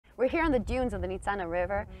We're here on the dunes of the Nitzana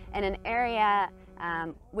River in an area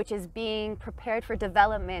which is being prepared for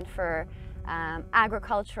development for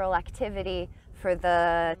agricultural activity for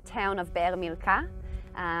the town of Be'er Milka.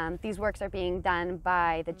 These works are being done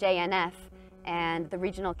by the JNF and the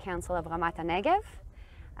Regional Council of Ramat Negev.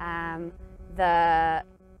 The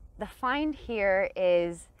find here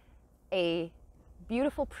is a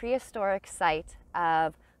beautiful prehistoric site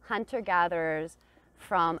of hunter-gatherers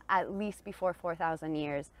from at least before 4,000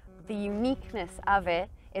 years. The uniqueness of it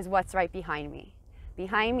is what's right behind me.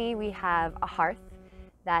 Behind me we have a hearth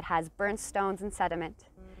that has burnt stones and sediment,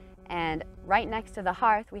 and right next to the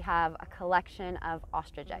hearth we have a collection of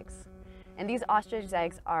ostrich eggs. And these ostrich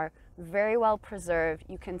eggs are very well preserved.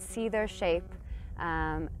 You can see their shape,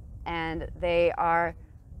 and they are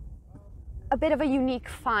a bit of a unique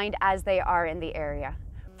find as they are in the area.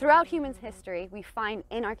 Throughout human history, we find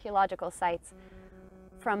in archaeological sites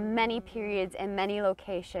from many periods and many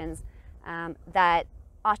locations that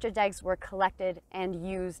ostrich eggs were collected and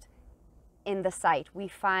used in the site. We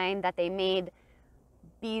find that they made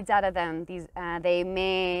beads out of them. They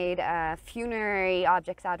made funerary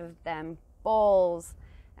objects out of them, bowls,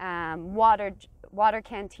 water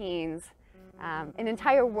canteens. An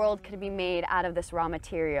entire world could be made out of this raw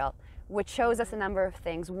material, which shows us a number of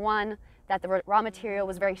things. One, that the raw material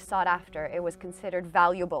was very sought after. It was considered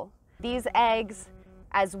valuable. These eggs,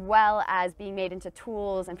 as well as being made into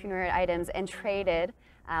tools and funerary items and traded,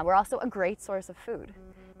 were also a great source of food.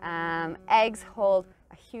 Eggs hold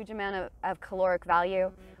a huge amount of caloric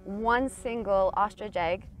value. One single ostrich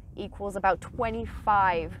egg equals about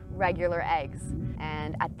 25 regular eggs.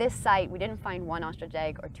 And at this site, we didn't find one ostrich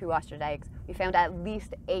egg or two ostrich eggs. We found at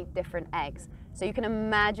least 8 different eggs. So you can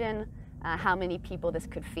imagine how many people this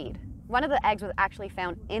could feed. One of the eggs was actually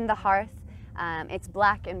found in the hearth. It's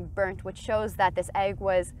black and burnt, which shows that this egg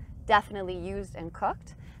was definitely used and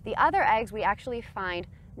cooked. The other eggs we actually find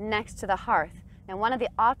next to the hearth. And one of the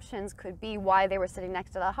options could be why they were sitting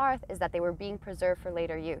next to the hearth is that they were being preserved for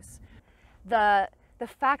later use. The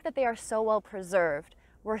fact that they are so well preserved,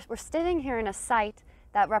 we're sitting here in a site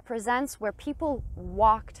that represents where people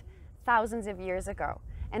walked thousands of years ago.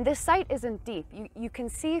 And this site isn't deep. You can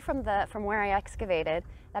see from where I excavated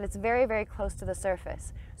that it's very, very close to the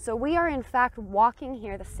surface. So we are in fact walking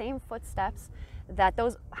here the same footsteps that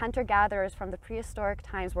those hunter-gatherers from the prehistoric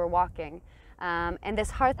times were walking. And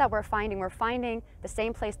this hearth that we're finding the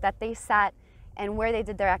same place that they sat and where they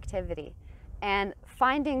did their activity. And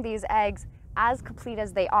finding these eggs as complete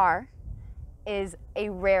as they are is a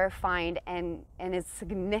rare find and is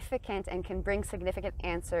significant and can bring significant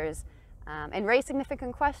answers and raise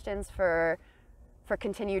significant questions for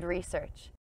continued research.